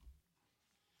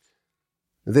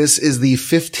This is the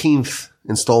 15th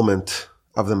installment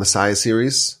of the Messiah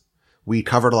series. We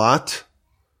covered a lot.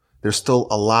 There's still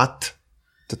a lot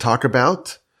to talk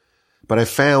about, but I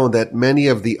found that many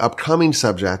of the upcoming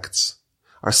subjects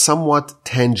are somewhat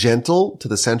tangential to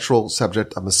the central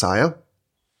subject of Messiah.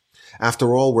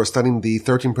 After all, we're studying the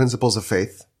 13 principles of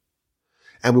faith,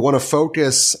 and we want to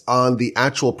focus on the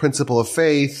actual principle of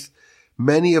faith.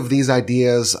 Many of these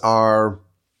ideas are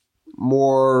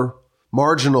more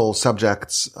marginal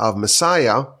subjects of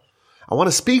Messiah. I want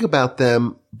to speak about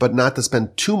them, but not to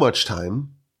spend too much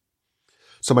time.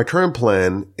 So my current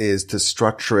plan is to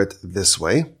structure it this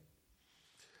way.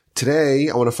 Today,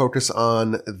 I want to focus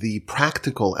on the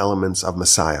practical elements of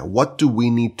Messiah. What do we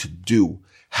need to do?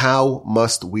 How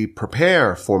must we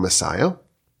prepare for Messiah?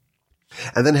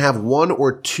 And then have one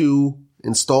or two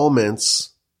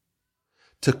installments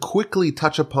to quickly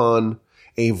touch upon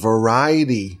a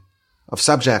variety of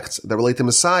subjects that relate to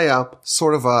Messiah,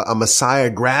 sort of a Messiah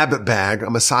grab bag, a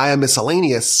Messiah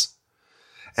miscellaneous.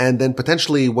 And then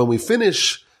potentially when we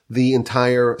finish the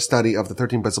entire study of the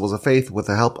 13 principles of faith with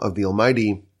the help of the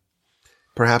Almighty,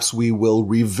 perhaps we will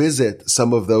revisit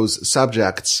some of those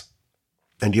subjects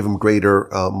and give them greater,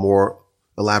 more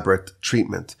elaborate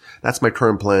treatment. That's my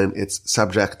current plan. It's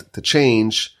subject to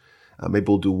change. Maybe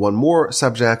we'll do one more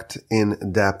subject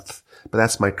in depth, but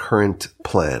that's my current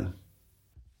plan.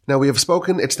 Now, we have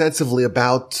spoken extensively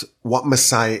about what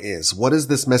Messiah is. What is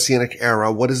this Messianic era?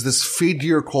 What is this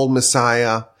figure called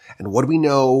Messiah? And what do we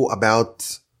know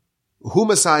about who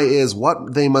Messiah is,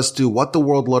 what they must do, what the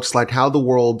world looks like, how the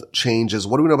world changes?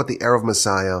 What do we know about the era of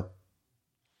Messiah?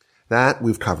 That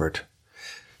we've covered.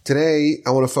 Today,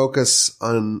 I want to focus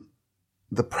on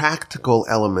the practical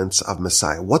elements of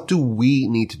Messiah. What do we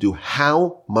need to do?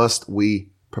 How must we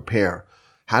prepare?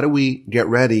 How do we get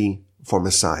ready for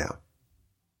Messiah?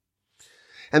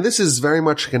 And this is very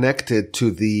much connected to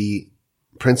the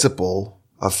principle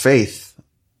of faith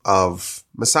of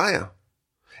Messiah.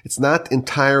 It's not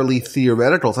entirely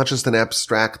theoretical. It's not just an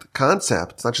abstract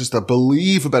concept. It's not just a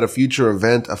belief about a future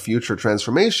event, a future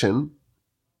transformation.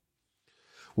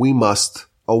 We must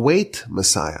await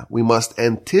Messiah. We must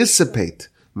anticipate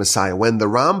Messiah. When the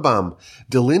Rambam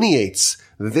delineates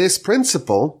this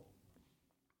principle,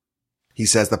 he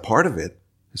says that part of it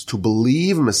is to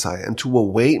believe Messiah and to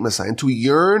await Messiah and to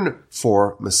yearn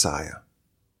for Messiah.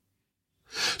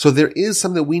 So there is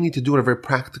something that we need to do at a very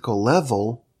practical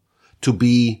level to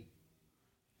be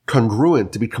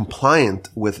congruent, to be compliant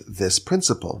with this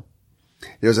principle.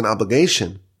 There's an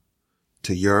obligation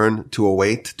to yearn, to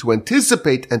await, to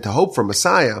anticipate, and to hope for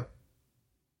Messiah.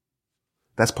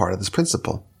 That's part of this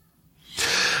principle.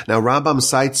 Now, Rambam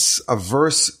cites a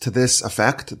verse to this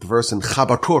effect, the verse in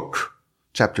Habakkuk,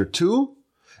 chapter 2.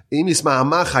 If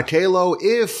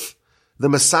the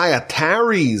Messiah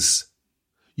tarries,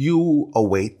 you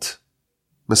await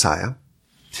Messiah.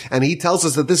 And he tells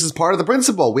us that this is part of the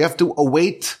principle. We have to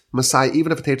await Messiah,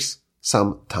 even if it takes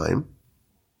some time.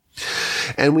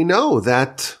 And we know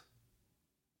that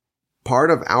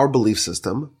part of our belief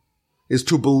system is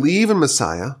to believe in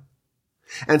Messiah.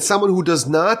 And someone who does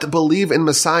not believe in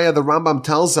Messiah, the Rambam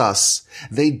tells us,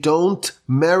 they don't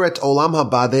merit Olam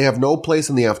Haba. They have no place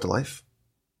in the afterlife.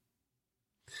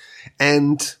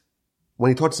 And when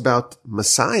he talks about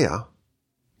Messiah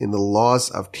in the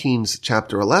Laws of Kings,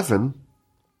 chapter 11,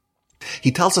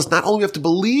 he tells us not only we have to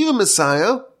believe in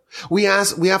Messiah, we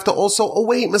have to also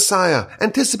await Messiah,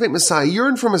 anticipate Messiah,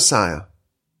 yearn for Messiah.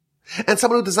 And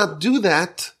someone who does not do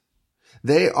that,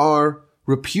 they are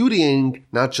repudiating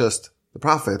not just the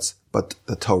prophets, but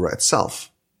the Torah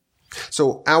itself.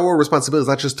 So our responsibility is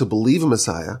not just to believe in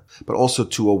Messiah, but also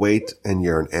to await and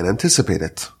yearn and anticipate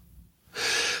it.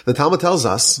 The Talmud tells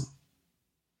us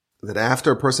that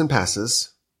after a person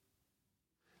passes,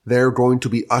 they're going to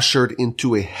be ushered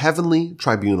into a heavenly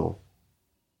tribunal.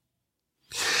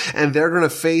 And they're going to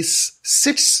face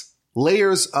 6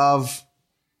 layers of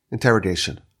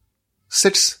interrogation.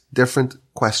 6 different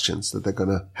questions that they're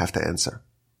going to have to answer.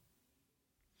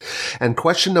 And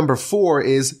question number 4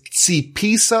 is,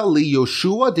 Tzipisa li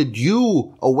Yoshua? Did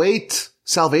you await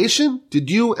salvation?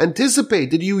 Did you anticipate?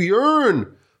 Did you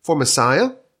yearn for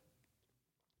Messiah?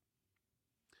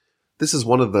 This is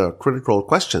one of the critical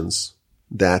questions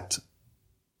that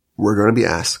we're going to be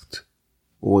asked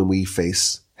when we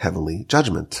face heavenly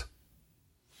judgment.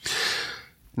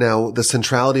 Now, the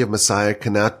centrality of Messiah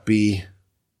cannot be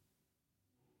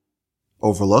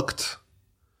overlooked.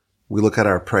 We look at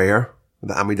our prayer,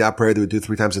 the Amidah prayer that we do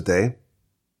 3 times a day.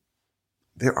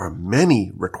 There are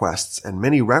many requests and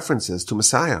many references to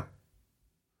Messiah.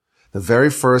 The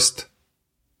very first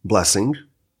blessing,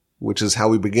 which is how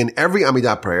we begin every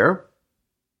Amidah prayer,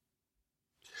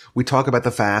 we talk about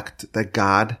the fact that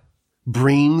God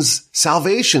brings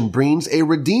salvation, brings a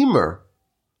redeemer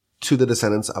to the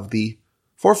descendants of the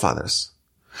forefathers.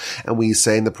 And we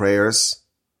say in the prayers,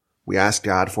 we ask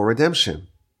God for redemption.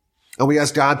 And we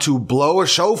ask God to blow a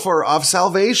shofar of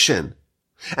salvation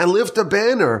and lift a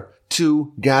banner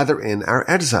to gather in our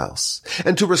exiles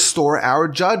and to restore our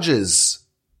judges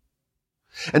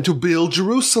and to build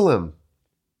Jerusalem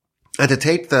and to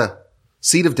take the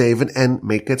seed of David and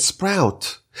make it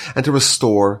sprout and to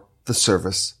restore the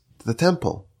service to the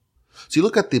temple. So you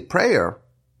look at the prayer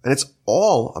and it's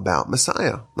all about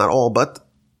Messiah. Not all, but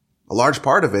a large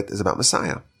part of it is about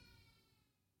Messiah.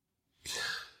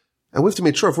 And we have to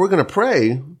make sure if we're going to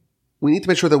pray, we need to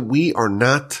make sure that we are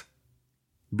not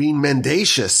being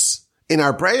mendacious in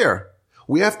our prayer.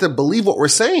 We have to believe what we're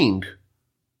saying.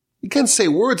 You can't say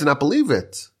words and not believe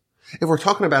it. If we're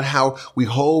talking about how we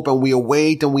hope and we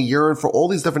await and we yearn for all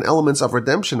these different elements of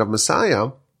redemption of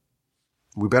Messiah,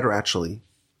 we better actually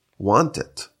want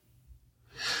it.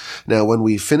 Now, when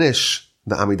we finish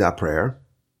the Amidah prayer,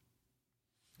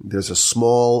 there's a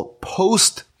small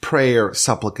post-prayer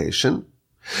supplication.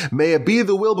 May it be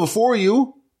the will before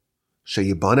you,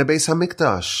 sheyibane beis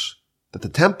hamikdash, that the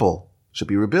temple should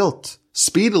be rebuilt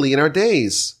speedily in our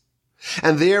days.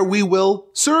 And there we will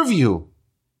serve you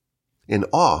in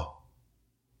awe,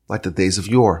 like the days of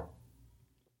yore.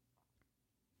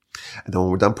 And then when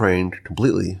we're done praying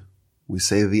completely, we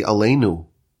say the Aleinu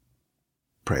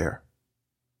prayer.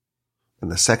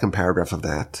 And the second paragraph of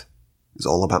that is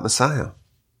all about Messiah.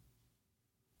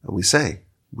 And we say,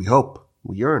 we hope,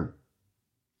 we yearn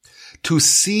to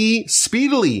see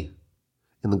speedily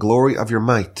in the glory of your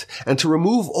might, and to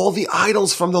remove all the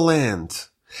idols from the land,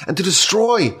 and to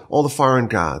destroy all the foreign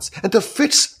gods, and to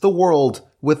fix the world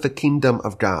with the kingdom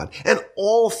of God. And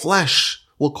all flesh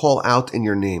will call out in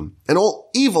your name, and all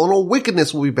evil and all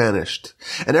wickedness will be banished.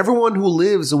 And everyone who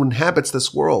lives and inhabits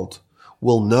this world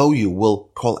will know you, will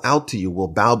call out to you, will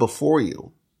bow before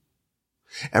you.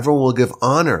 Everyone will give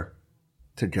honor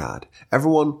to God.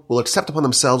 Everyone will accept upon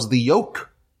themselves the yoke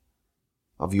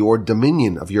of your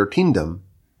dominion, of your kingdom,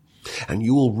 and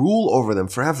you will rule over them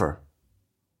forever.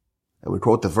 And we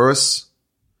quote the verse,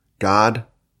 God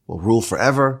will rule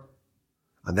forever.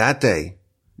 On that day,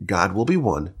 God will be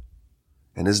one,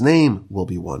 and his name will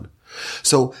be one.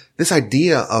 So this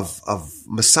idea of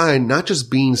Messiah not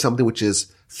just being something which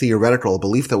is theoretical, a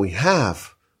belief that we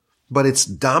have, but it's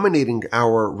dominating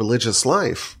our religious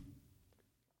life.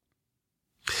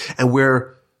 And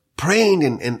we're praying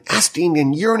and asking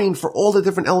and yearning for all the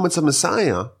different elements of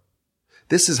Messiah.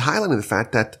 This is highlighting the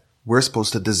fact that we're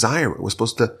supposed to desire it. We're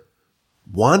supposed to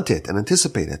want it and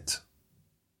anticipate it.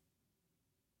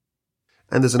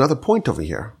 And there's another point over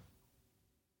here.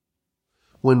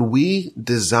 When we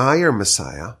desire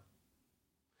Messiah,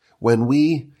 when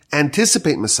we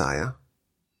anticipate Messiah,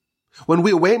 when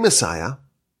we await Messiah,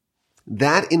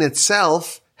 that in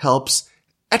itself helps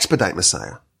expedite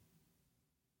Messiah.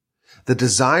 The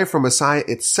desire for Messiah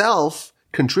itself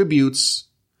contributes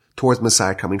towards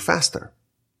Messiah coming faster.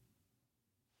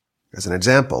 As an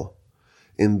example,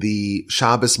 in the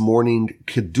Shabbos morning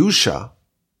Kedusha,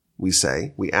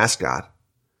 we ask God,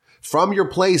 from your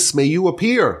place may you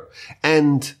appear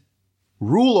and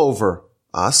rule over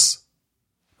us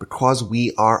because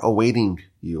we are awaiting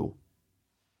you.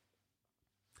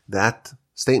 That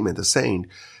statement is saying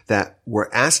that we're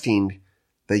asking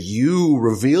that you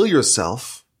reveal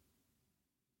yourself,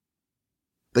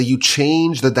 that you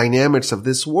change the dynamics of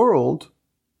this world,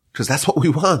 because that's what we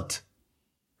want.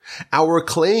 Our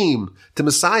claim to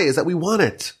Messiah is that we want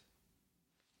it.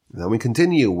 And then we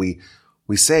continue. We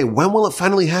say, when will it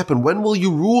finally happen? When will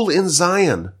you rule in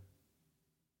Zion?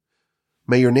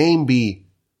 May your name be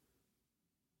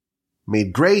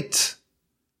made great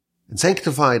and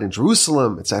sanctified in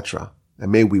Jerusalem, etc.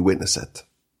 And may we witness it.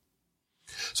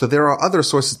 So there are other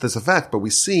sources to this effect, but we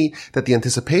see that the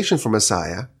anticipation for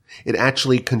Messiah, it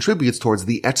actually contributes towards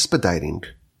the expediting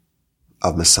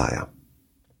of Messiah.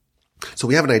 So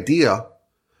we have an idea,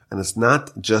 and it's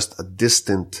not just a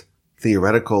distant,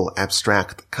 theoretical,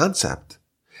 abstract concept.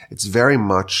 It's very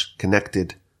much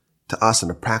connected to us on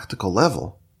a practical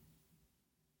level.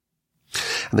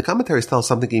 And the commentaries tell us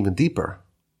something even deeper.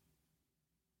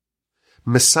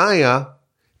 Messiah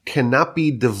cannot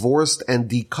be divorced and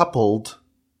decoupled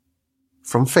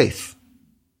from faith.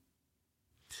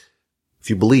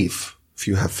 If you believe, if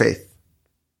you have faith,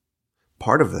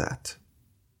 part of that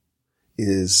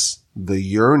is the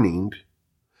yearning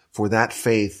for that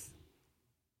faith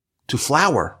to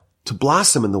flower, to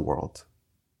blossom in the world.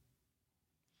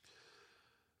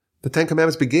 The Ten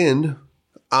Commandments begin,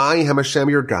 I am Hashem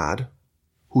your God,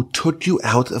 who took you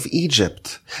out of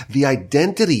Egypt. The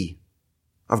identity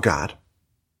of God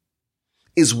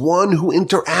is one who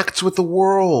interacts with the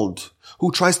world,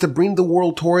 who tries to bring the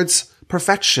world towards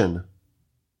perfection.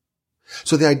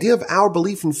 So the idea of our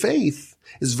belief in faith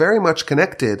is very much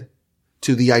connected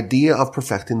to the idea of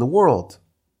perfecting the world.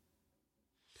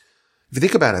 If you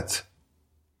think about it,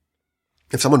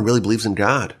 if someone really believes in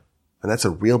God, and that's a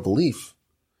real belief,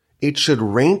 it should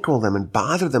rankle them and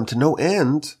bother them to no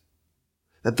end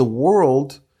that the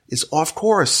world is off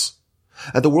course,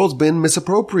 that the world's been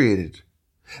misappropriated,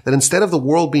 that instead of the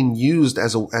world being used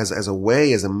as a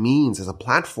way, as a means, as a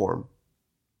platform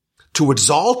to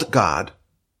exalt God,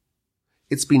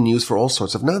 it's being used for all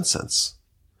sorts of nonsense.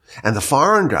 And the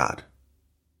foreign God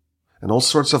and all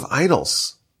sorts of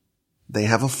idols, they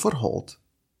have a foothold.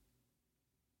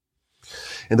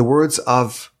 In the words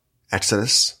of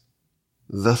Exodus,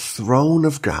 the throne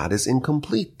of God is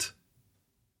incomplete.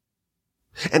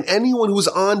 And anyone who's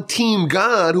on Team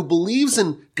God, who believes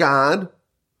in God,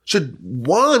 should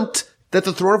want that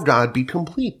the throne of God be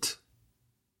complete.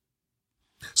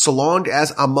 So long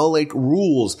as Amalek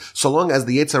rules, so long as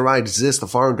the Yetzer Hara exists, the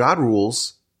foreign God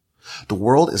rules, the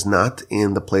world is not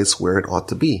in the place where it ought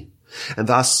to be. And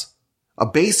thus, a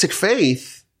basic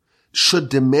faith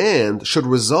should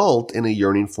result in a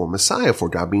yearning for Messiah, for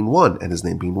God being one and his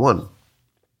name being one.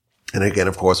 And again,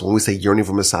 of course, when we say yearning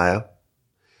for Messiah,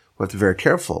 we have to be very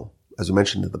careful. As we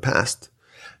mentioned in the past,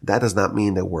 that does not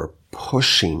mean that we're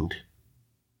pushing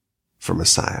for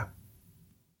Messiah.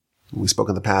 We spoke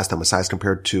in the past how Messiah is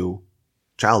compared to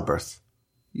childbirth.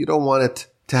 You don't want it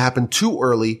to happen too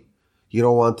early. You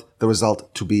don't want the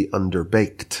result to be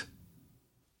underbaked.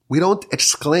 We don't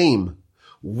exclaim,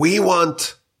 we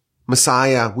want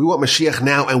Messiah, we want Mashiach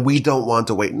now, and we don't want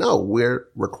to wait. No, we're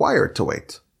required to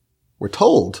wait. We're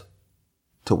told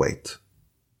to wait.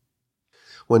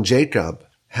 When Jacob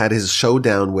had his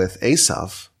showdown with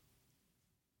Esav,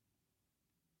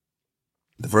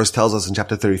 the verse tells us in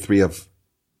chapter 33 of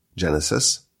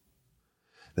Genesis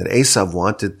that Esav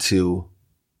wanted to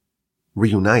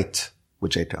reunite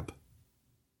with Jacob.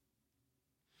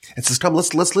 It says, come,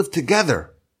 let's live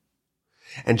together.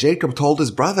 And Jacob told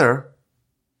his brother,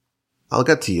 I'll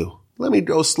get to you. Let me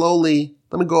go slowly.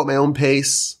 Let me go at my own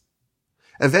pace.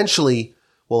 Eventually,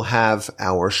 we'll have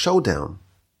our showdown.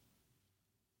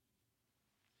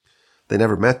 They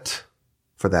never met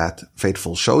for that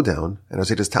fateful showdown. And as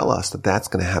they just tell us that that's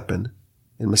going to happen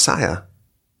in Messiah's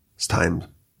time,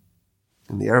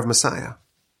 in the era of Messiah.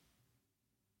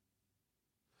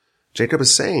 Jacob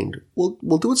is saying,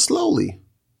 we'll do it slowly.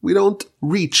 We don't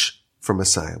reach for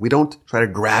Messiah. We don't try to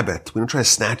grab it. We don't try to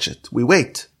snatch it. We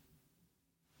wait.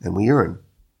 And we yearn.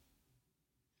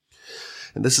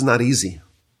 And this is not easy.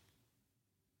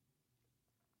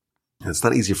 And it's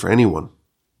not easy for anyone.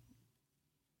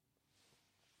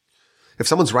 If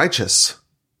someone's righteous,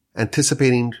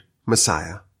 anticipating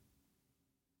Messiah,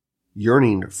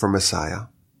 yearning for Messiah,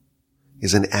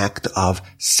 is an act of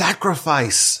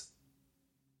sacrifice.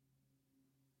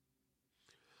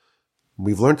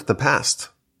 We've learned in the past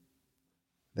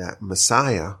that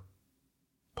Messiah,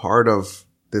 part of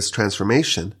this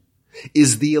transformation,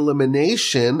 is the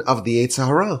elimination of the Yetzer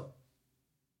Hara.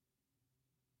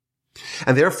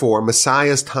 And therefore,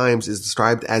 Messiah's times is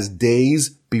described as days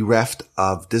bereft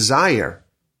of desire.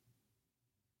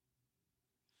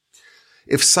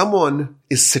 If someone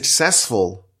is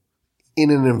successful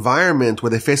in an environment where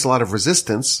they face a lot of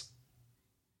resistance,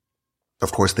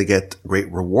 of course they get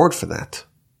great reward for that.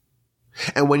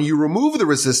 And when you remove the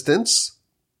resistance,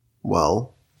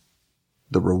 well,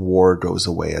 the reward goes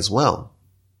away as well.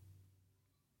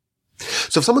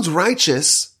 So if someone's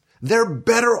righteous, they're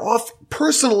better off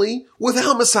personally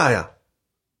without Messiah.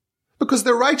 Because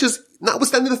they're righteous,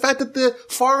 notwithstanding the fact that the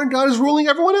foreign God is ruling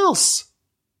everyone else.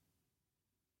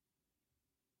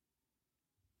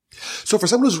 So for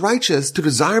someone who's righteous to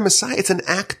desire Messiah, it's an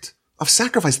act of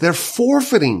sacrifice. They're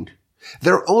forfeiting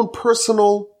their own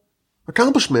personal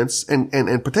accomplishments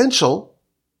and potential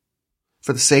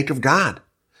for the sake of God,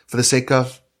 for the sake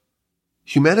of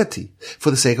humanity, for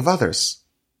the sake of others.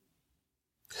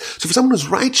 So for someone who's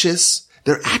righteous,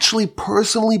 they're actually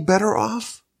personally better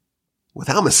off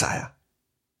without Messiah.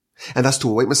 And thus to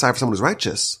await Messiah for someone who's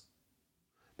righteous,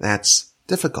 that's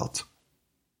difficult.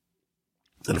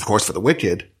 And of course for the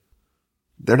wicked,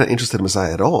 they're not interested in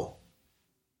Messiah at all.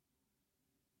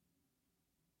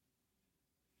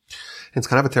 It's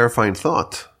kind of a terrifying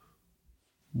thought.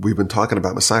 We've been talking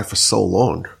about Messiah for so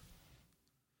long.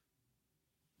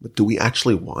 But do we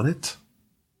actually want it?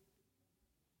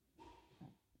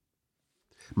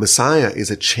 Messiah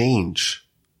is a change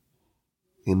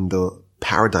in the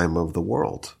paradigm of the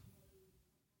world.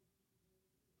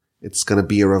 It's going to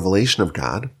be a revelation of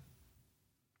God.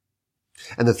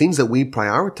 And the things that we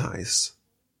prioritize,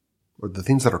 or the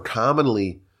things that are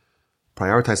commonly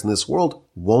prioritized in this world,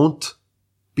 won't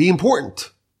be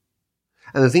important.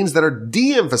 And the things that are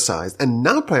de-emphasized and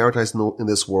not prioritized in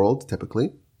this world,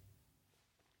 typically,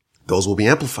 those will be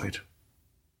amplified.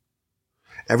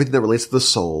 Everything that relates to the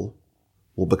soul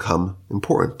will become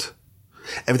important.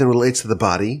 Everything that relates to the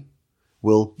body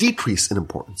will decrease in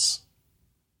importance.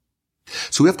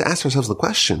 So we have to ask ourselves the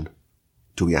question,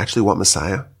 do we actually want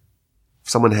Messiah? If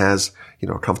someone has,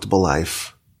 a comfortable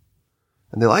life,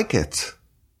 and they like it,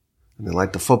 and they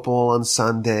like the football on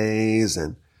Sundays,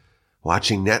 and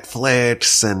watching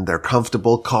Netflix, and their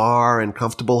comfortable car and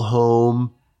comfortable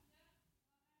home.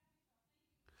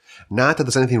 Not that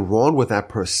there's anything wrong with that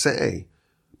per se,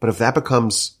 but if that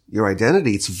becomes your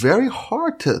identity, it's very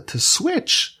hard to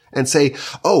switch and say,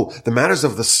 oh, the matters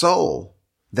of the soul,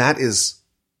 that is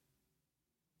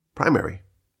primary.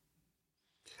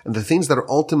 And the things that are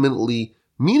ultimately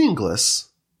meaningless,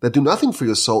 that do nothing for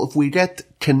your soul, if we get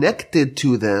connected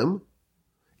to them,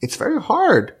 it's very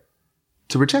hard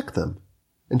to reject them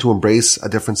and to embrace a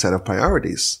different set of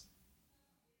priorities.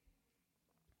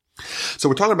 So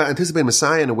we're talking about anticipating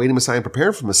Messiah and awaiting Messiah and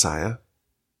preparing for Messiah,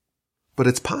 but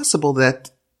it's possible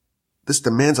that this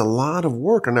demands a lot of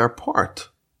work on our part.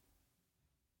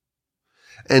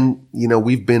 And,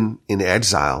 we've been in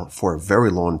exile for a very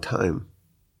long time.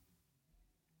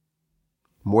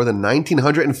 More than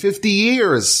 1950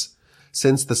 years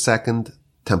since the Second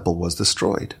Temple was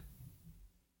destroyed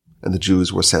and the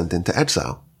Jews were sent into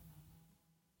exile.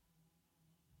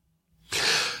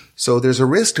 So there's a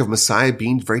risk of Messiah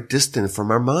being very distant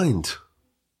from our mind.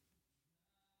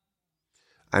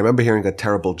 I remember hearing a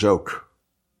terrible joke.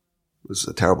 It was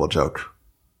a terrible joke.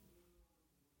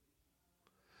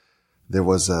 There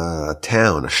was a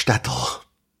town, a shtetl,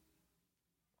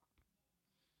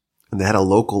 and they had a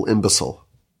local imbecile.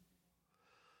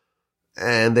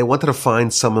 And they wanted to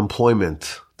find some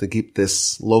employment to keep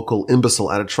this local imbecile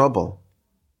out of trouble.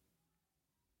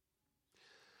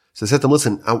 So they said to him,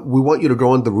 listen, we want you to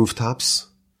go on the rooftops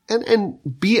and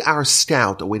be our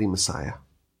scout awaiting Messiah.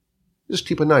 Just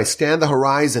keep an eye, stand the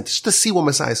horizon just to see when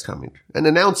Messiah is coming and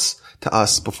announce to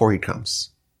us before he comes.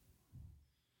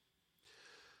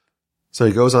 So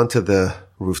he goes onto the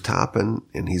rooftop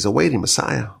and he's awaiting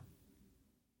Messiah.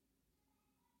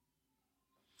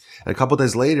 And a couple of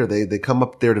days later, they come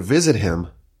up there to visit him.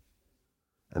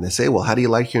 And they say, well, how do you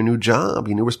like your new job,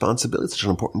 your new responsibility? It's such an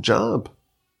important job.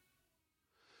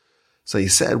 So he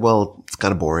said, well, it's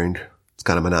kind of boring. It's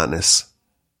kind of monotonous.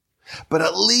 But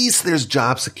at least there's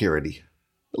job security.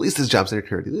 At least there's job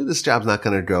security. This job's not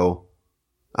going to go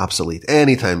obsolete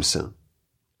anytime soon.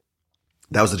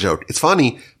 That was the joke. It's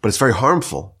funny, but it's very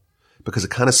harmful because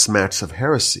it kind of smacks of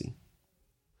heresy.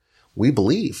 We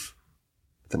believe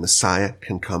the Messiah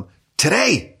can come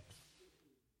today.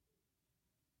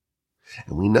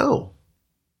 And we know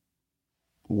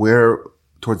we're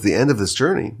towards the end of this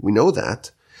journey. We know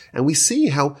that. And we see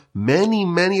how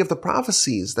many of the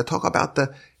prophecies that talk about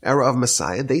the era of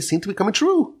Messiah, they seem to be coming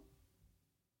true.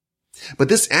 But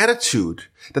this attitude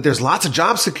that there's lots of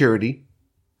job security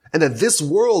and that this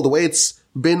world, the way it's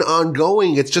been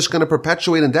ongoing, it's just going to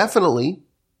perpetuate indefinitely,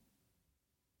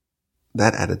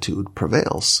 that attitude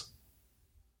prevails.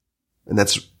 And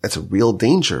that's a real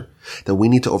danger that we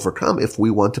need to overcome if we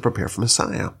want to prepare for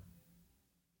Messiah.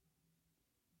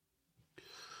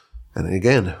 And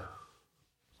again,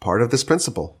 part of this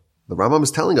principle, the Rambam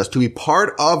is telling us to be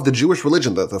part of the Jewish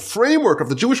religion, the framework of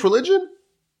the Jewish religion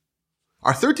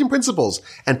are 13 principles.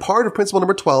 And part of principle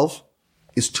number 12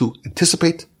 is to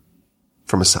anticipate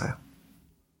for Messiah.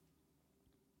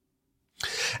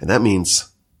 And that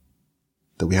means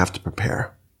that we have to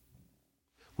prepare.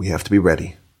 We have to be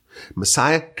ready.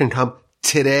 Messiah can come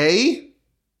today,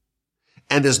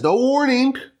 and there's no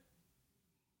warning.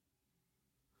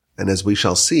 And as we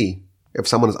shall see, if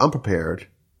someone is unprepared,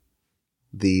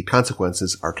 the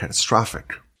consequences are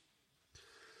catastrophic.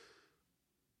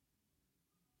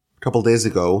 A couple of days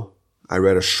ago, I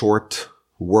read a short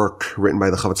work written by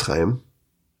the Chavetz Chaim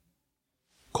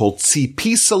called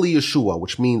Tzipisa Yeshua,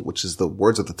 which is the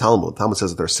words of the Talmud. The Talmud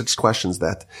says that there are 6 questions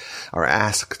that are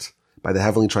asked by the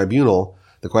heavenly tribunal.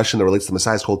 The question that relates to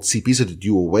Messiah is called Tzipisa, did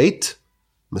you await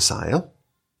Messiah?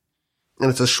 And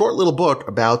it's a short little book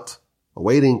about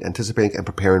awaiting, anticipating, and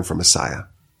preparing for Messiah.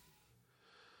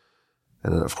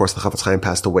 And of course, the Chavetz Chaim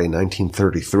passed away in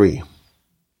 1933.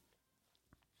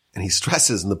 And he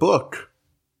stresses in the book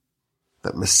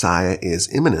that Messiah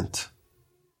is imminent.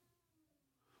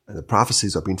 And the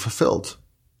prophecies are being fulfilled.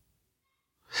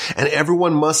 And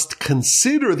everyone must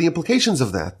consider the implications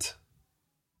of that.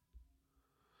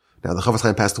 Now, the Chofetz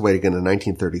Chaim passed away again in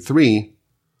 1933,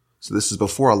 so this is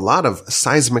before a lot of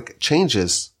seismic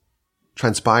changes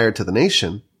transpired to the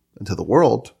nation and to the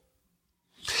world.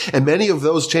 And many of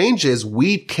those changes,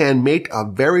 we can make a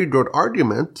very good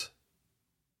argument,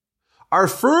 are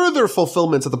further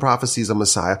fulfillments of the prophecies of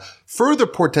Messiah, further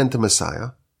portend to Messiah.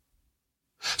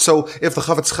 So if the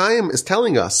Chofetz Chaim is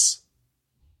telling us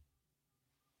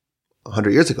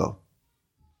 100 years ago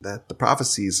that the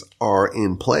prophecies are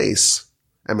in place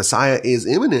and Messiah is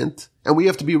imminent and we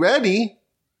have to be ready,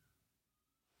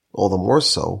 all the more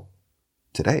so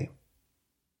today.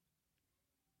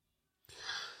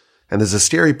 And there's a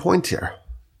scary point here.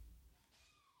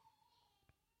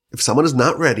 If someone is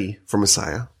not ready for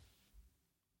Messiah,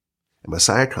 and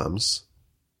Messiah comes,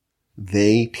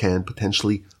 they can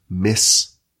potentially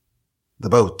miss the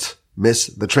boat, miss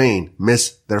the train,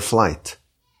 miss their flight.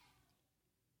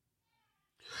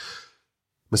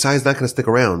 Messiah is not going to stick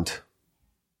around,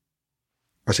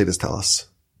 our sages tell us,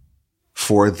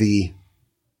 for the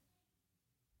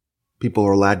people who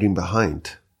are lagging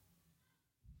behind.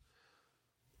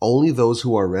 Only those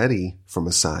who are ready for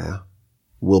Messiah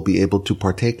will be able to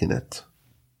partake in it.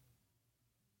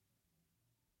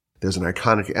 There's an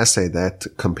iconic essay that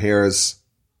compares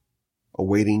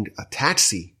awaiting a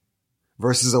taxi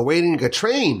versus awaiting a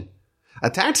train.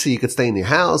 A taxi, you could stay in your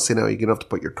house, you don't have to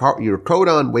put your coat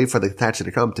on, wait for the taxi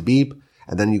to come to beep,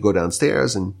 and then you go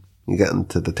downstairs and you get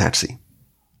into the taxi.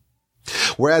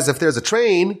 Whereas if there's a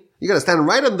train, you got to stand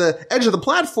right on the edge of the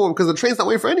platform because the train's not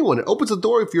waiting for anyone. It opens the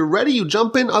door. If you're ready, you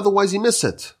jump in. Otherwise, you miss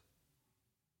it.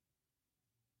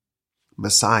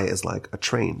 Messiah is like a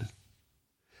train.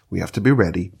 We have to be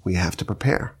ready. We have to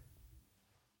prepare.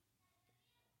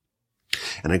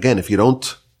 And again, if you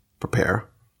don't prepare,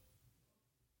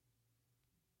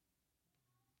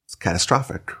 it's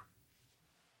catastrophic.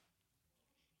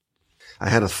 I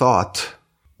had a thought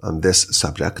on this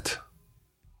subject.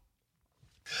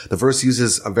 The verse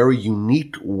uses a very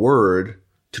unique word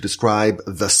to describe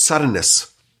the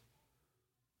suddenness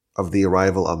of the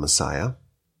arrival of Messiah.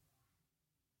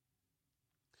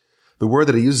 The word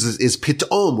that it uses is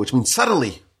pitom, which means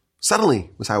suddenly.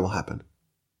 Suddenly, Messiah will happen.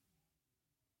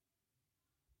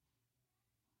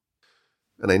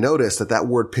 And I noticed that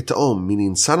word pitom,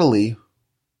 meaning suddenly,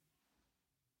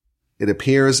 it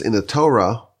appears in the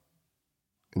Torah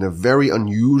in a very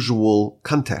unusual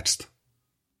context.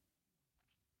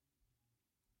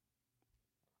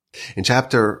 In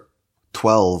chapter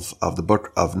 12 of the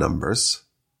book of Numbers,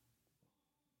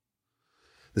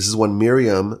 this is when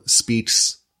Miriam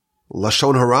speaks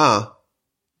Lashon Hara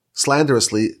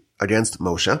slanderously against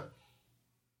Moshe.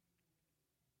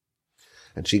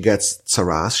 And she gets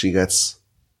tsaras, she gets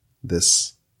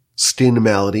this skin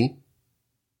malady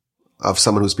of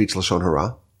someone who speaks Lashon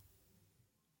Hara.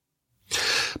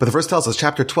 But the verse tells us,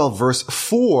 chapter 12, verse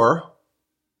 4,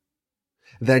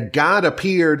 that God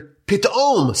appeared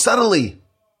pitom, suddenly,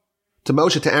 to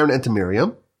Moshe, to Aaron, and to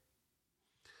Miriam,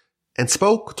 and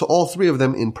spoke to all three of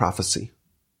them in prophecy.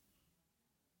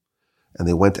 And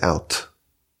they went out.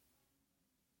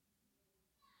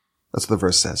 That's what the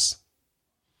verse says.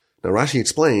 Now Rashi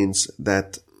explains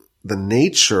that the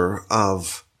nature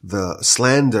of the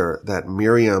slander that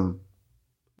Miriam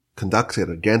conducted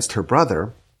against her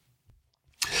brother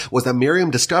was that Miriam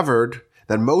discovered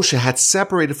that Moshe had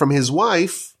separated from his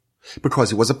wife because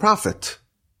he was a prophet.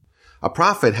 A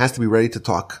prophet has to be ready to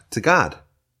talk to God.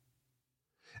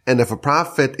 And if a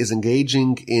prophet is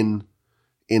engaging in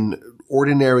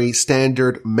ordinary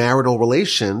standard marital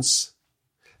relations,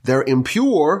 they're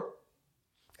impure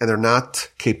and they're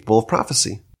not capable of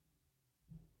prophecy.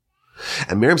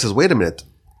 And Miriam says, wait a minute,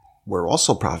 we're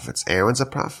also prophets. Aaron's a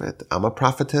prophet. I'm a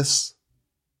prophetess.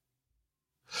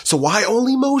 So why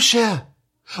only Moshe?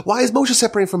 Why is Moshe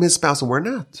separating from his spouse and we're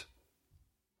not?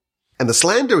 And the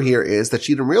slander here is that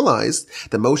she didn't realize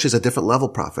that Moshe is a different level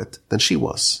prophet than she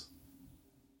was.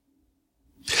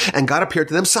 And God appeared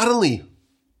to them suddenly.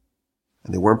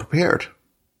 And they weren't prepared.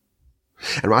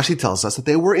 And Rashi tells us that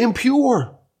they were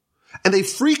impure. And they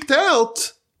freaked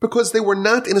out because they were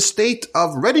not in a state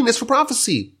of readiness for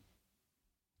prophecy.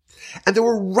 And they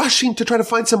were rushing to try to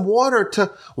find some water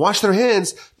to wash their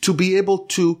hands to be able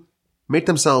to make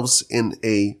themselves in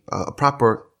a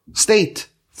proper state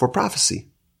for prophecy.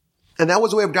 And that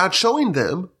was a way of God showing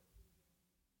them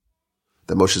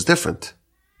that Moshe is different.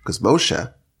 Because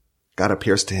Moshe, God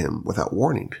appears to him without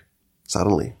warning,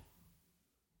 suddenly.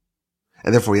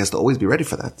 And therefore he has to always be ready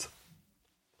for that.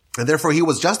 And therefore he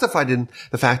was justified in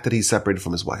the fact that he's separated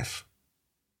from his wife.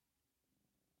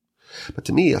 But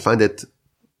to me, I find it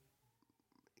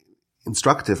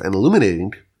instructive and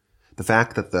illuminating the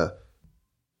fact that the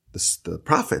the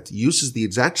prophet uses the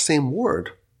exact same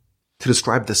word to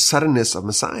describe the suddenness of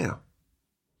Messiah.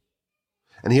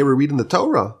 And here we read in the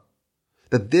Torah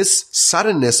that this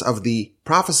suddenness of the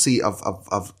prophecy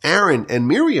of Aaron and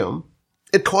Miriam,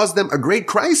 it caused them a great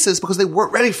crisis because they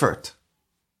weren't ready for it.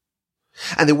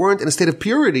 And they weren't in a state of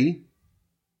purity.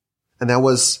 And that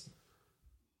was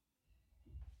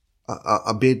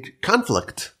a big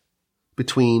conflict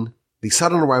between the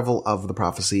sudden arrival of the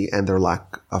prophecy and their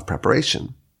lack of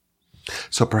preparation.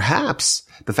 So perhaps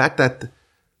the fact that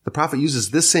the prophet uses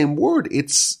this same word,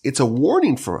 it's a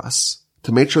warning for us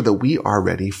to make sure that we are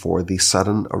ready for the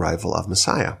sudden arrival of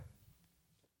Messiah.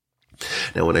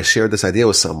 Now, when I shared this idea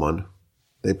with someone,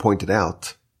 they pointed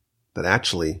out that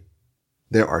actually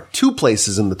there are 2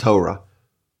 places in the Torah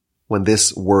when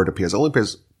this word appears. It only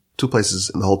appears 2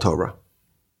 places in the whole Torah.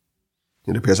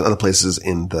 It appears in other places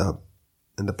in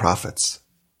the prophets.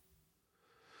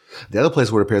 The other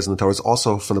place where it appears in the Torah is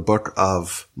also from the book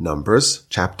of Numbers,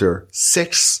 chapter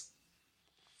 6.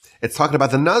 It's talking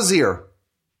about the Nazir.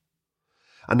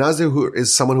 A Nazir who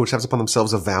is someone who has upon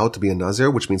themselves a vow to be a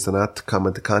Nazir, which means to not come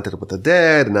into contact with the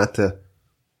dead, and not to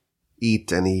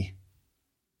eat any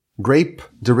grape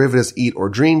derivatives, eat or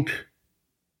drink,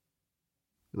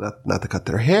 not to cut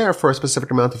their hair for a specific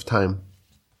amount of time.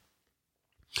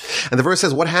 And the verse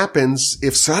says, what happens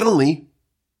if suddenly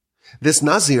this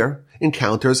Nazir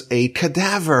encounters a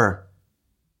cadaver?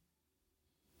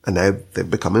 And now they've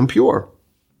become impure.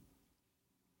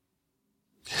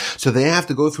 So they have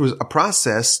to go through a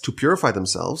process to purify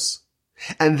themselves,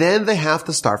 and then they have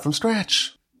to start from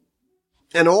scratch.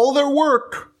 And all their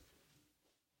work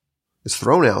is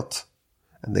thrown out,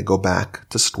 and they go back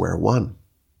to square one.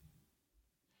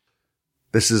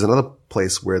 This is another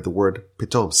place where the word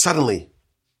pitom, suddenly,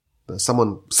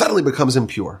 someone suddenly becomes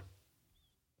impure.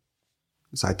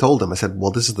 So I told them, I said,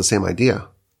 well, this is the same idea.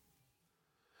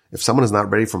 If someone is not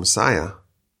ready for Messiah,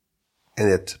 and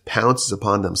it pounces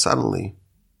upon them suddenly,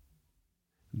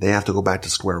 they have to go back to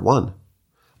square one.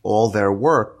 All their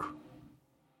work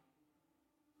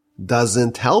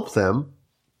doesn't help them.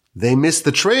 They miss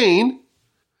the train.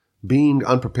 Being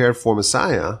unprepared for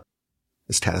Messiah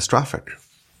is catastrophic.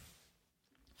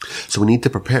 So we need to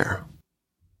prepare.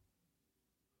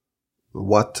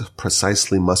 What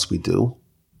precisely must we do?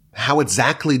 How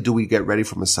exactly do we get ready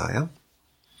for Messiah?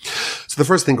 So the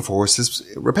first thing, of course, is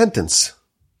repentance.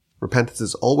 Repentance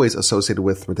is always associated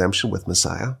with redemption, with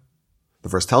Messiah. The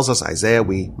verse tells us, Isaiah,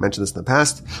 we mentioned this in the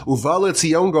past, Uva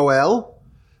leTzion goel,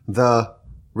 the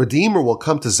Redeemer will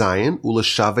come to Zion,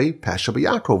 uleshave pesha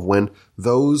b'Yaakov, when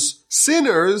those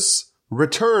sinners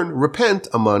repent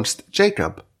amongst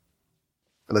Jacob.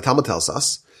 And the Talmud tells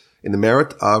us, in the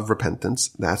merit of repentance,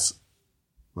 that's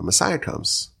when Messiah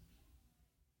comes.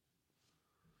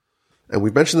 And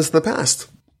we've mentioned this in the past.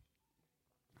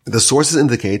 The sources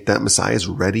indicate that Messiah is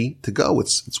ready to go.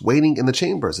 It's waiting in the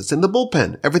chambers. It's in the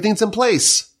bullpen. Everything's in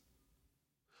place.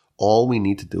 All we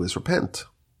need to do is repent.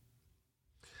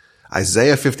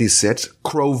 Isaiah 56,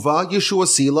 Krova Yeshua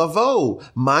Silavo.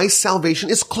 My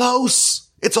salvation is close.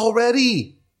 It's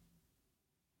already.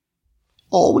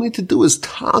 All we need to do is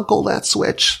toggle that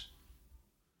switch.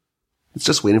 It's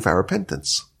just waiting for our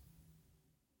repentance.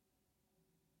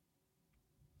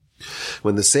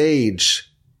 When the sage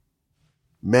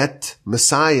met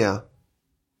Messiah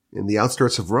in the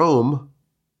outskirts of Rome,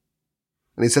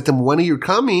 and he said to him, when are you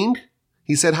coming?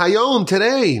 He said, Hayom,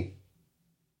 today.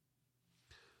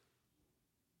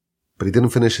 But he didn't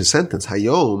finish his sentence.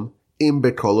 Hayom im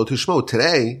bekolo tushmo.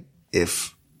 Today,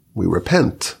 if we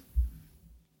repent.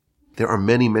 There are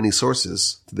many, many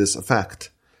sources to this effect.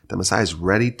 The Messiah is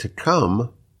ready to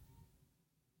come.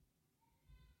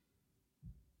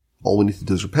 All we need to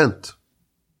do is repent.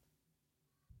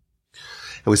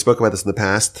 And we spoke about this in the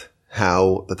past,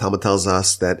 how the Talmud tells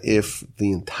us that if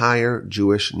the entire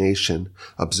Jewish nation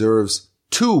observes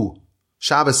 2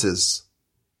 Shabbases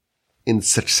in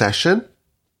succession,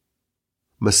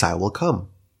 Messiah will come.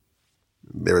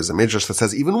 There is a midrash that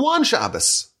says even 1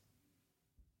 Shabbos.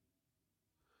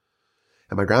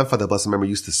 And my grandfather, blessed memory,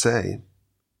 used to say,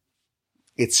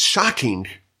 it's shocking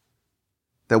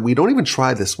that we don't even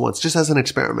try this once, just as an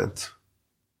experiment.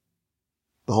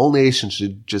 The whole nation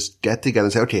should just get together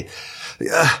and say, okay,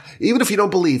 even if you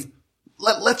don't believe,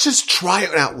 let's just try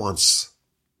it out once.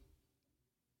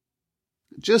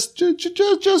 Just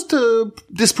to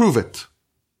disprove it.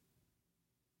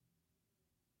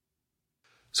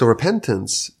 So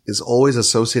repentance is always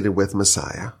associated with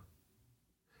Messiah.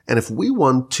 And if we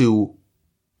want to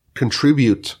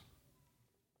contribute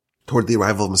toward the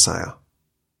arrival of Messiah,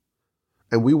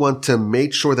 and we want to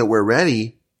make sure that we're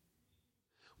ready,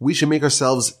 we should make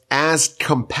ourselves as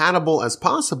compatible as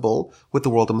possible with the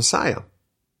world of Messiah.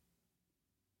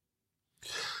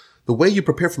 The way you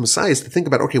prepare for Messiah is to think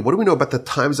about, okay, what do we know about the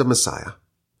times of Messiah?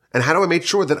 And how do I make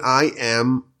sure that I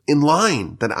am in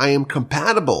line, that I am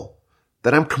compatible,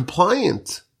 that I'm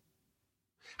compliant?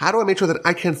 How do I make sure that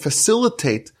I can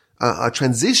facilitate a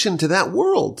transition to that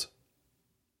world?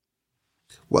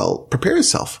 Well, prepare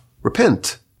yourself.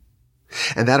 Repent.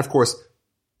 And that, of course,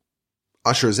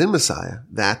 ushers in Messiah.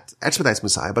 That expedites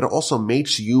Messiah, but it also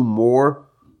makes you more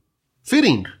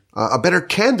fitting, a better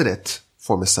candidate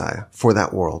for Messiah, for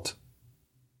that world.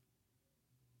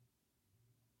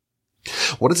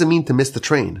 What does it mean to miss the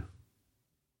train?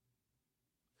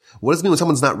 What does it mean when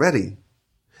someone's not ready?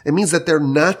 It means that they're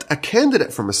not a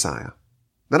candidate for Messiah.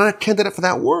 They're not a candidate for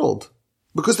that world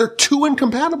because they're too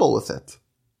incompatible with it.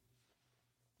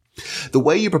 The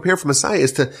way you prepare for Messiah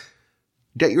is to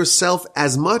get yourself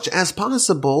as much as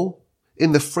possible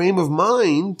in the frame of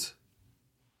mind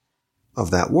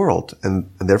of that world. And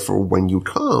therefore, when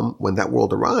that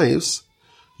world arrives,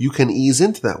 you can ease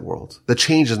into that world. The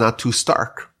change is not too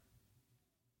stark.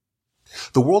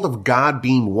 The world of God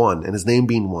being one and his name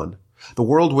being one. The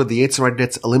world where the Yetzer Hara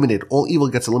gets eliminated, all evil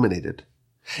gets eliminated.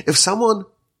 If someone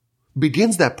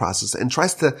begins that process and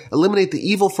tries to eliminate the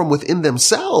evil from within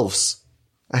themselves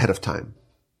ahead of time,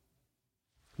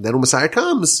 then when Messiah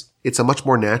comes, it's a much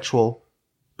more natural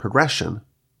progression.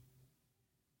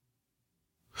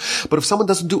 But if someone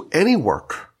doesn't do any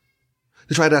work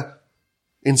to try to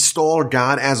install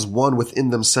God as one within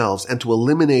themselves and to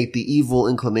eliminate the evil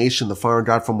inclination, the foreign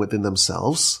God from within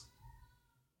themselves,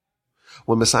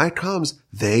 when Messiah comes,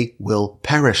 they will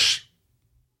perish.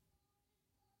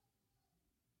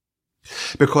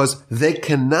 Because they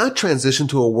cannot transition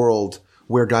to a world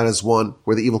where God is one,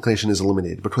 where the evil inclination is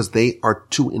eliminated, because they are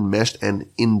too enmeshed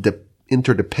and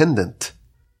interdependent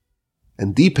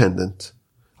and dependent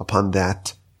upon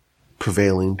that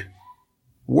prevailing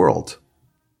world.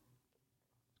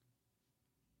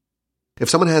 If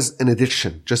someone has an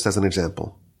addiction, just as an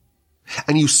example,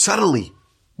 and you suddenly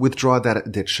withdraw that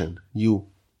addiction, you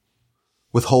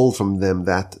withhold from them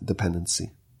that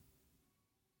dependency,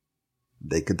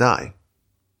 they could die.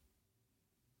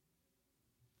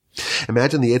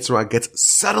 Imagine the Yetzer Hara gets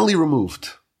suddenly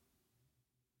removed.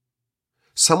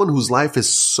 Someone whose life is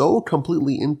so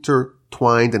completely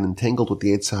intertwined and entangled with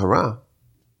the Yetzer Hara,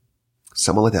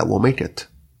 someone like that will make it.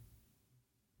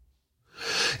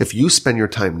 If you spend your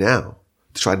time now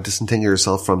to try to disentangle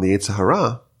yourself from the Yetzer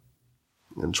Hara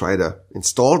and try to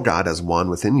install God as one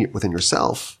within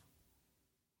yourself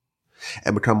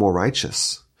and become more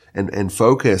righteous and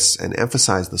focus and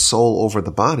emphasize the soul over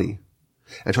the body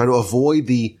and try to avoid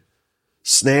the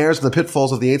snares and the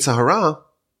pitfalls of the Yetzer Hara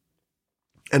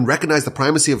and recognize the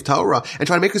primacy of Torah and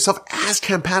try to make yourself as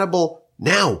compatible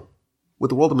now with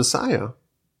the world of Messiah,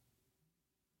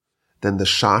 then the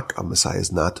shock of Messiah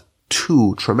is not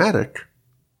too traumatic.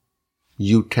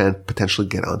 You can potentially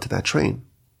get onto that train.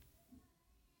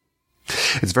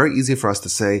 It's very easy for us to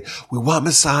say, we want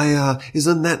Messiah.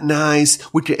 Isn't that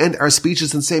nice? We can end our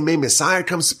speeches and say, may Messiah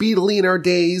come speedily in our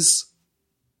days.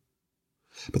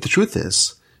 But the truth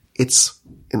is, it's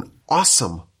an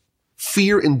awesome,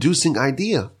 fear-inducing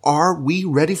idea. Are we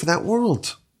ready for that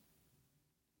world?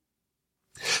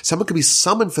 Someone could be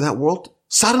summoned for that world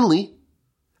suddenly,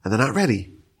 and they're not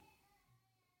ready.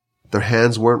 Their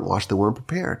hands weren't washed, they weren't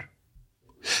prepared.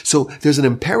 So there's an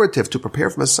imperative to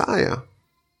prepare for Messiah.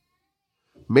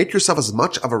 Make yourself as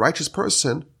much of a righteous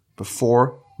person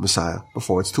before Messiah,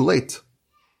 before it's too late.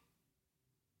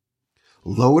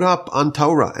 Load up on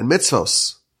Torah and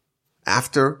mitzvos.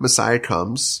 After Messiah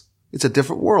comes, it's a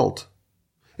different world.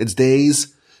 It's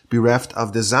days bereft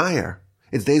of desire.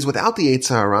 It's days without the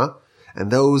Yetzer Hara,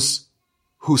 and those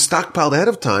who stockpiled ahead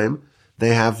of time,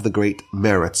 they have the great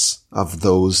merits of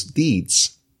those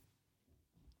deeds.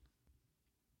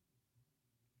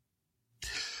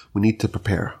 We need to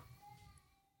prepare.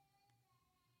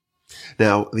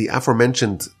 Now, the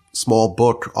aforementioned small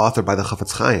book authored by the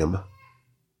Chafetz Chaim,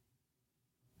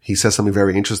 he says something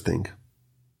very interesting.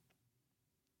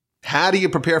 How do you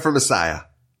prepare for Messiah?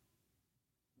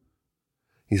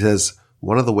 He says,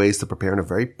 one of the ways to prepare on a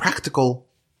very practical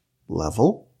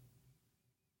level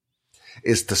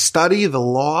is to study the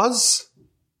laws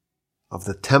of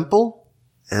the temple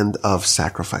and of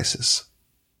sacrifices.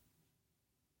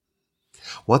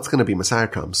 What's going to be? Messiah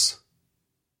comes.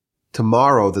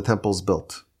 Tomorrow the temple's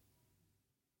built.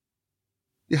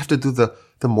 You have to do the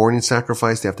morning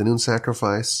sacrifice, the afternoon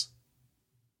sacrifice.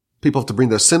 People have to bring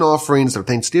their sin offerings, their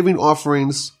Thanksgiving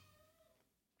offerings.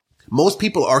 Most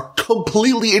people are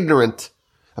completely ignorant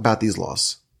about these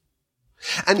laws.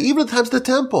 And even at the times of the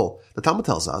temple, the Talmud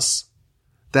tells us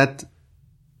that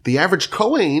the average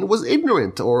Kohen was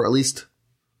ignorant, or at least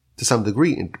to some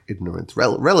degree ignorant,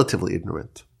 relatively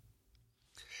ignorant.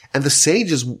 And the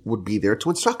sages would be there to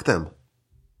instruct them.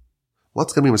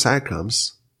 What's going to be when Messiah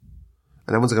comes?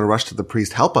 And everyone's going to rush to the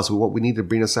priest, help us. We need to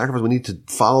bring a sacrifice. We need to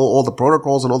follow all the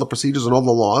protocols and all the procedures and all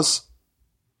the laws.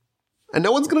 And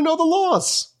no one's going to know the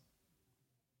laws.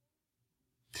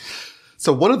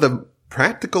 So one of the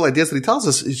practical ideas that he tells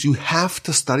us is you have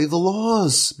to study the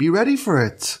laws. Be ready for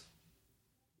it.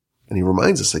 And he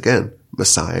reminds us again,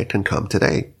 Messiah can come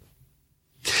today.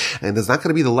 And there's not going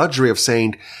to be the luxury of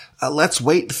saying, let's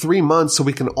wait 3 months so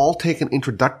we can all take an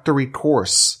introductory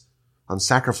course on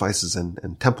sacrifices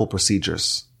and temple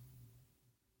procedures.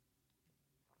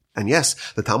 And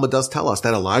yes, the Talmud does tell us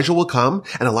that Elijah will come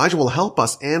and Elijah will help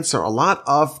us answer a lot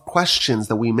of questions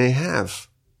that we may have.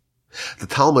 The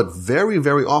Talmud very,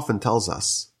 very often tells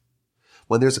us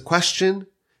when there's a question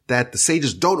that the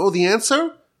sages don't know the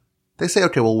answer, they say,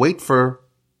 okay, we'll wait for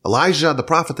Elijah, the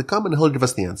prophet, to come and he'll give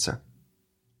us the answer.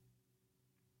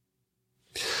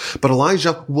 But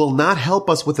Elijah will not help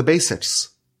us with the basics.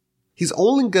 He's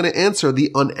only going to answer the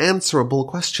unanswerable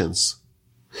questions.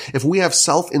 If we have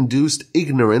self-induced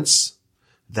ignorance,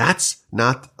 that's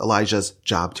not Elijah's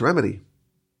job to remedy.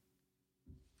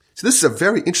 So this is a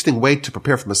very interesting way to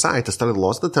prepare for Messiah, to study the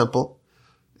laws of the temple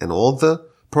and all the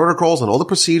protocols and all the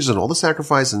procedures and all the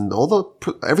sacrifice and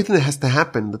everything that has to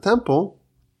happen in the temple.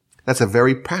 That's a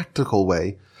very practical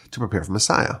way to prepare for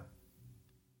Messiah.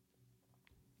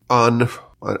 On,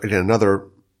 again, another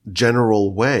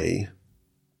general way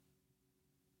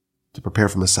to prepare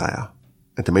for Messiah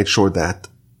and to make sure that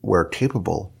we're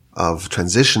capable of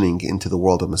transitioning into the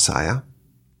world of Messiah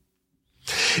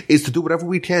is to do whatever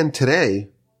we can today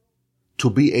to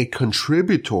be a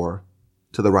contributor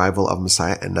to the arrival of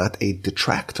Messiah and not a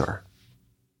detractor.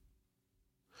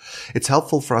 It's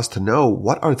helpful for us to know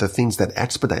what are the things that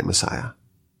expedite Messiah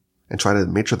and try to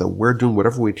make sure that we're doing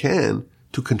whatever we can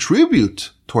to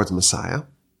contribute towards Messiah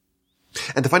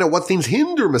and to find out what things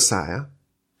hinder Messiah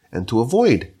and to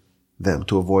avoid them,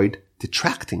 to avoid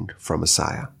detracting from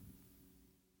Messiah.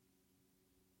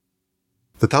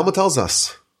 The Talmud tells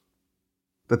us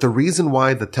that the reason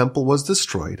why the temple was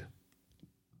destroyed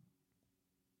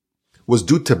was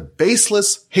due to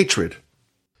baseless hatred.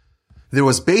 There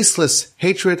was baseless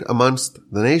hatred amongst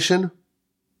the nation,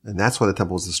 and that's why the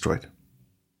temple was destroyed.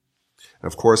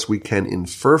 And of course, we can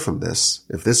infer from this,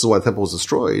 if this is why the temple was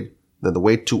destroyed, then the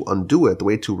way to undo it, the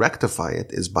way to rectify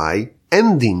it, is by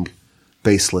ending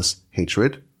baseless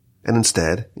hatred and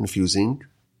instead infusing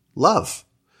love,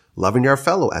 loving our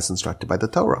fellow as instructed by the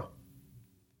Torah.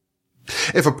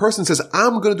 If a person says,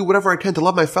 I'm going to do whatever I can to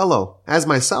love my fellow as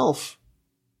myself,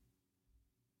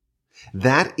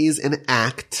 that is an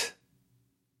act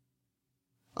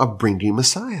of bringing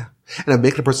Messiah and of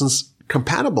making a person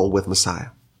compatible with Messiah.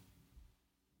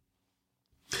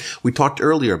 We talked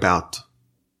earlier about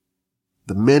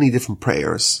the many different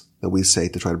prayers that we say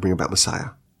to try to bring about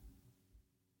Messiah.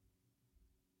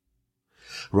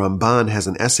 Ramban has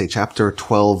an essay, chapter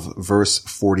 12, verse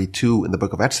 42 in the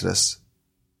book of Exodus.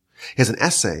 He has an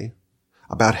essay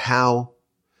about how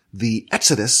the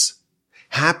Exodus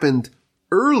happened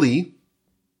early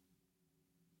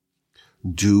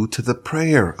due to the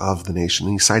prayer of the nation.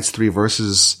 He cites 3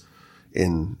 verses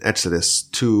in Exodus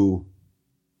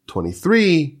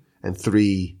 2:23 and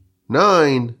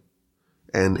 3:9,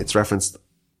 and it's referenced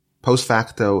post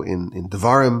facto in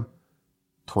Devarim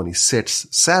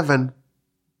 26:7.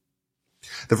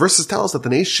 The verses tell us that the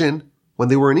nation, when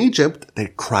they were in Egypt, they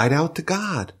cried out to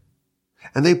God,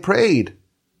 and they prayed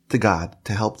to God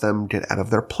to help them get out of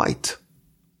their plight.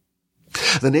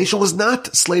 The nation was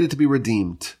not slated to be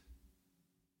redeemed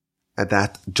at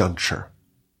that juncture,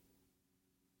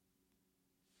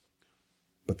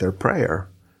 but their prayer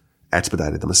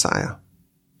expedited the Messiah.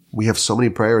 We have so many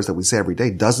prayers that we say every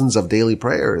day, dozens of daily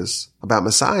prayers about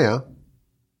Messiah.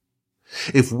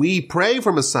 If we pray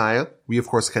for Messiah, we of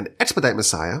course can expedite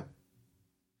Messiah,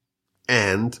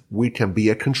 and we can be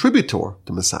a contributor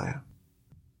to Messiah.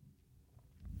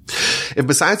 If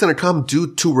Messiah is going to come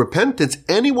due to repentance,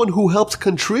 anyone who helps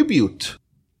contribute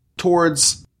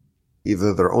towards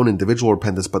either their own individual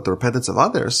repentance, but the repentance of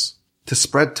others, to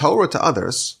spread Torah to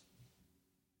others,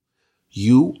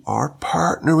 you are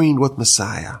partnering with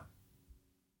Messiah.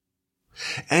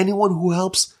 Anyone who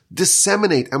helps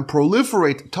disseminate and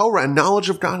proliferate Torah and knowledge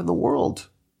of God in the world,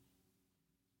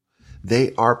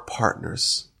 they are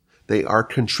partners. They are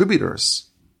contributors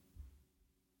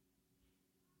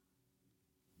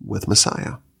with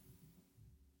Messiah.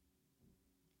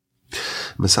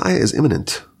 Messiah is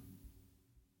imminent.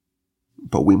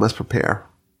 But we must prepare.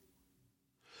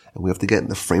 And we have to get in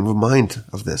the frame of mind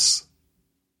of this.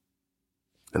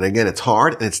 And again, it's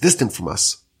hard and it's distant from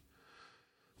us.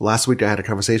 Last week I had a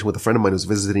conversation with a friend of mine who's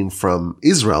visiting from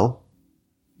Israel.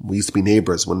 We used to be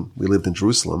neighbors when we lived in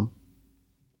Jerusalem.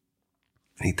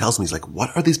 And he tells me, he's like,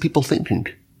 what are these people thinking?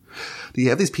 Do you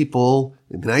have these people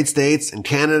in the United States and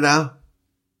Canada,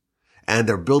 and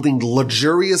they're building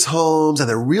luxurious homes, and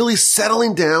they're really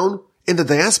settling down in the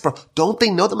diaspora? Don't they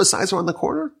know the Messiah's around the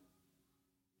corner?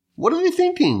 What are they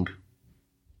thinking?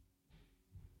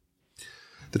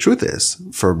 The truth is,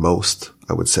 for most,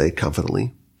 I would say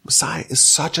confidently, Messiah is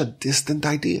such a distant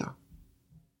idea.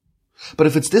 But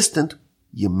if it's distant,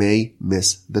 you may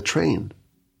miss the train.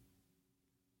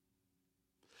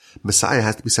 Messiah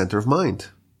has to be center of mind.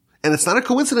 And it's not a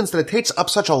coincidence that it takes up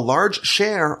such a large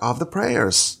share of the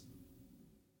prayers.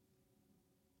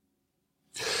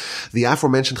 The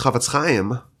aforementioned Chavetz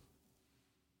Chaim,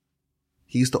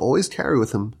 he used to always carry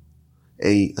with him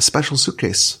a special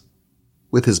suitcase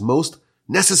with his most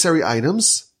necessary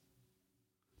items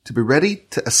to be ready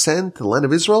to ascend to the land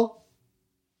of Israel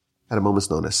at a moment's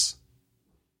notice.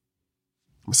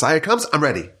 Messiah comes, I'm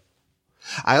ready.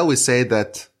 I always say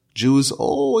that Jews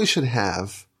always should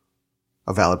have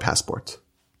a valid passport,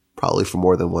 probably for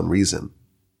more than one reason.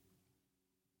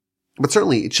 But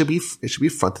certainly it should be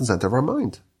front and center of our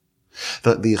mind.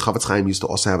 The Chavetz Chaim used to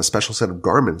also have a special set of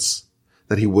garments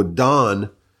that he would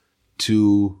don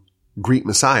to greet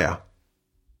Messiah.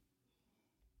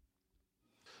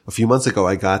 A few months ago,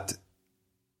 I got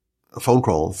a phone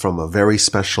call from a very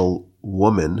special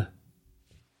woman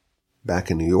back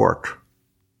in New York.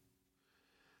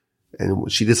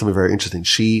 And she did something very interesting.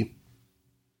 She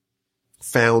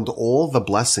found all the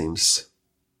blessings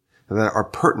that are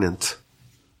pertinent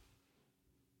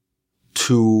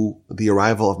to the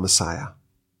arrival of Messiah.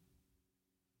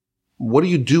 What do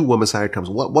you do when Messiah comes?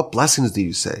 What blessings do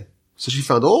you say? So she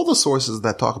found all the sources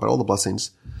that talk about all the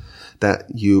blessings that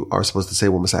you are supposed to say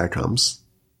when Messiah comes.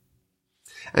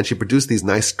 And she produced these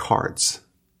nice cards.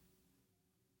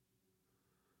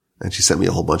 And she sent me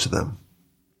a whole bunch of them.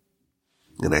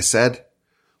 And I said,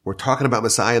 we're talking about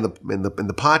Messiah in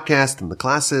the podcast, in the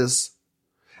classes.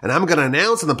 And I'm going to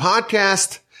announce in the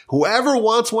podcast, whoever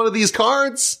wants one of these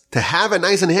cards to have it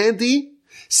nice and handy,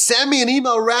 send me an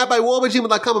email,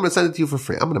 rabbiwolbe@gmail.com. I'm going to send it to you for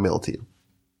free. I'm going to mail it to you.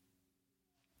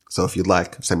 So if you'd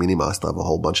like, send me an email. I still have a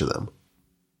whole bunch of them.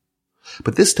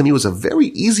 But this to me was a very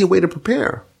easy way to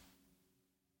prepare.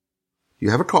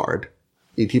 You have a card.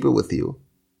 You keep it with you.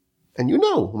 And you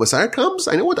know, when Messiah comes,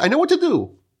 I know what to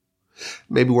do.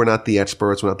 Maybe we're not the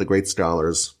experts. We're not the great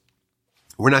scholars.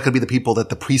 We're not going to be the people that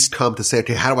the priests come to say,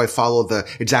 okay, how do I follow the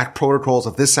exact protocols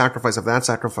of this sacrifice, of that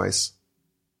sacrifice?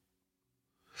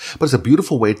 But it's a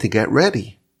beautiful way to get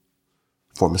ready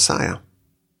for Messiah.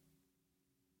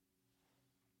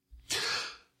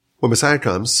 When Messiah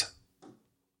comes,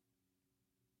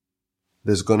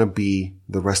 there's going to be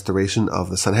the restoration of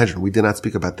the Sanhedrin. We did not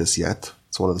speak about this yet.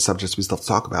 It's one of the subjects we still have to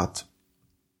talk about.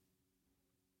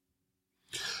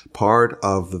 Part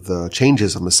of the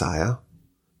changes of Messiah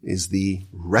is the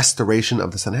restoration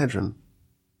of the Sanhedrin.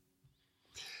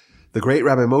 The great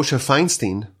Rabbi Moshe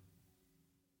Feinstein,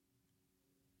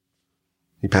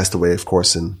 he passed away, of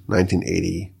course, in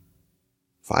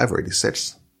 1985 or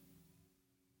 86.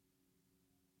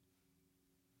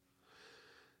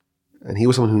 And he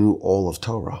was someone who knew all of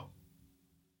Torah.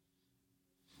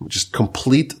 Just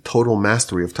complete, total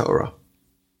mastery of Torah.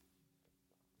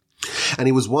 And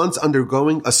he was once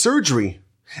undergoing a surgery.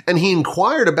 And he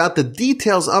inquired about the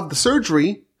details of the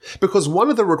surgery because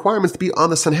one of the requirements to be on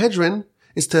the Sanhedrin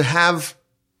is to have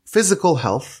physical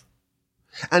health.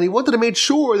 And he wanted to make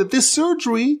sure that this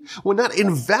surgery would not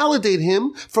invalidate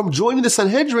him from joining the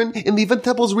Sanhedrin in the event the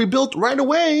temple is rebuilt right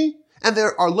away. And they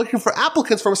are looking for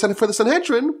applicants for the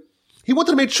Sanhedrin. He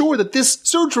wanted to make sure that this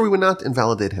surgery would not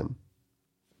invalidate him.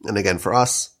 And again, for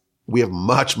us, we have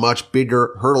much, much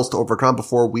bigger hurdles to overcome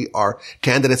before we are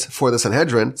candidates for the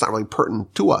Sanhedrin. It's not really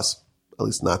pertinent to us. At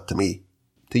least not to me.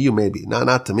 To you, maybe.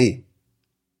 Not to me.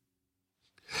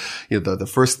 You know, the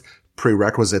first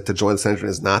prerequisite to join the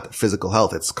Sanhedrin is not physical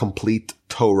health. It's complete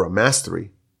Torah mastery.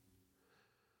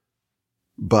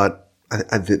 But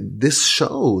this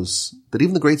shows that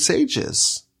even the great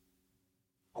sages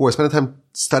who are spending time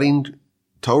studying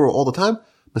Torah all the time,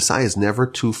 Messiah is never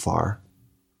too far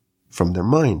from their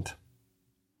mind.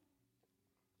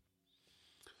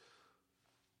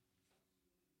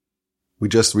 We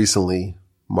just recently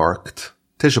marked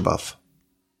Tisha B'Av,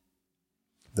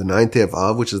 the 9th day of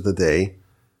Av, which is the day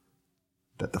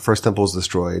that the first temple was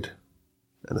destroyed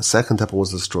and the second temple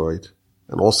was destroyed,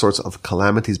 and all sorts of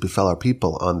calamities befell our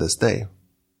people on this day.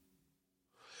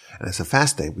 And it's a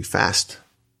fast day. We fast.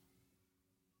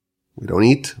 We don't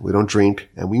eat, we don't drink,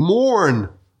 and we mourn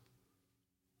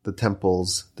the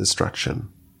temple's destruction.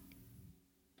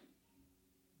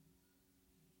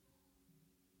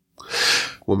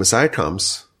 When Messiah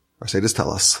comes, our sages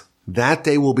tell us, that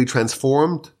day will be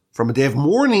transformed from a day of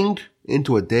mourning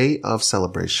into a day of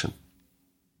celebration.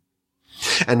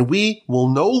 And we will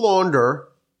no longer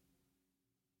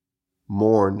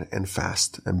mourn and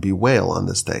fast and bewail on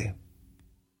this day.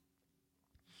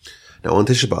 Now on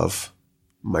Tisha B'Av,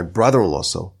 my brother-in-law,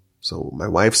 so my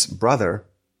wife's brother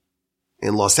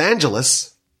in Los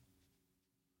Angeles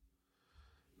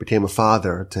became a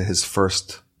father to his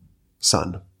first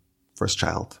son, first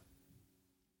child.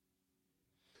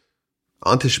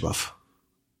 On Tisha B'Av.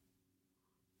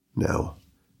 Now,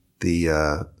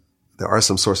 there are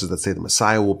some sources that say the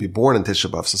Messiah will be born on Tisha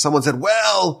B'Av. So someone said,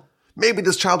 well, maybe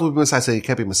this child will be Messiah. I say he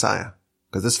can't be Messiah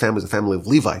because this family is a family of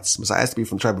Levites. Messiah has to be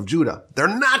from the tribe of Judah. They're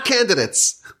not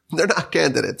candidates. They're not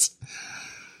candidates.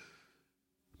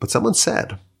 But someone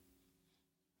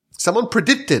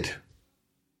predicted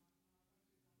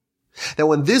that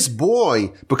when this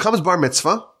boy becomes bar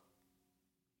mitzvah,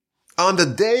 on the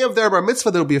day of their bar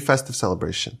mitzvah, there will be a festive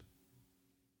celebration.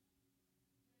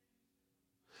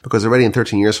 Because already in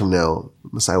 13 years from now,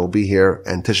 Messiah will be here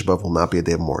and Tisha B'Av will not be a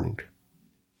day of mourning.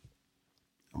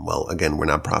 Well, again, we're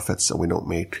not prophets, so we don't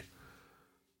make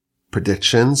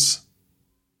predictions.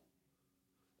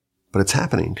 But it's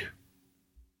happening.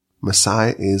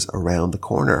 Messiah is around the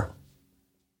corner.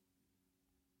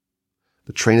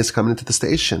 The train is coming into the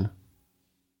station.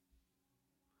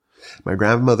 My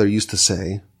grandmother used to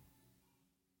say,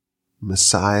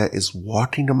 Messiah is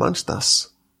walking amongst us.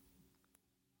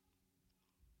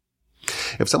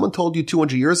 If someone told you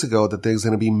 200 years ago that there's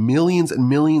going to be millions and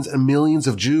millions and millions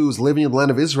of Jews living in the land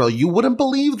of Israel, you wouldn't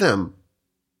believe them.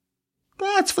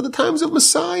 That's for the times of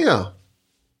Messiah.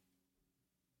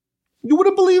 You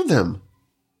wouldn't believe them.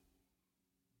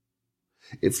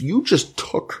 If you just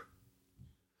took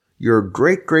your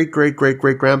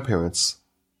great-great-great-great-great-grandparents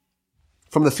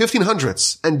from the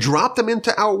 1500s and dropped them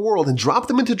into our world and dropped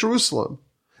them into Jerusalem,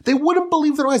 they wouldn't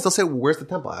believe their eyes. They'll say, well, where's the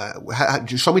temple?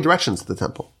 Show me directions to the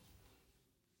temple.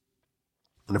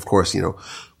 And of course,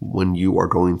 when you are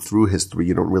going through history,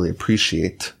 you don't really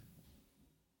appreciate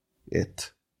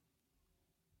it.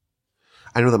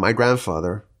 I know that my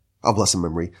grandfather, of blessed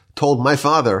memory, told my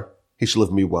father he should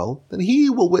live me well, that he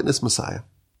will witness Messiah.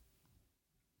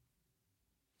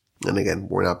 And again,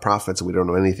 we're not prophets and we don't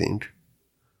know anything.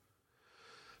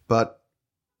 But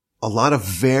a lot of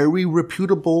very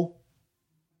reputable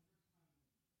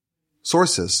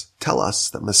sources tell us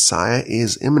that Messiah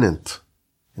is imminent.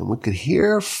 And we could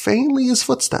hear faintly his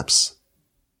footsteps.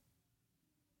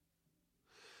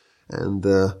 And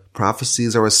the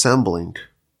prophecies are assembling.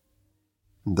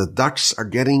 And the ducks are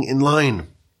getting in line.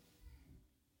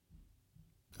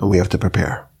 And we have to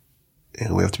prepare.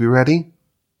 And we have to be ready.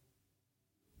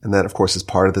 And that, of course, is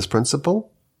part of this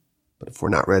principle. But if we're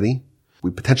not ready,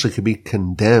 we potentially could be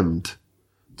condemned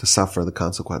to suffer the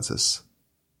consequences.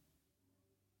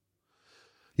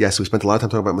 Yes, we spent a lot of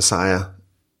time talking about Messiah,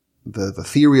 the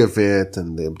theory of it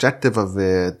and the objective of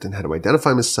it and how to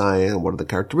identify Messiah and what are the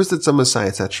characteristics of Messiah,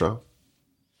 etc.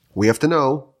 We have to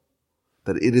know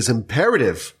that it is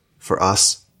imperative for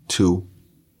us to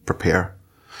prepare.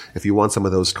 If you want some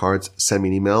of those cards, send me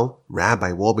an email,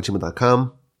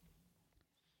 rabbiwolbe@gmail.com.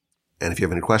 And if you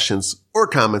have any questions or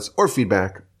comments or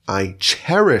feedback, I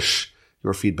cherish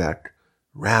your feedback,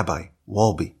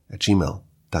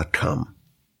 rabbiwolbe@gmail.com.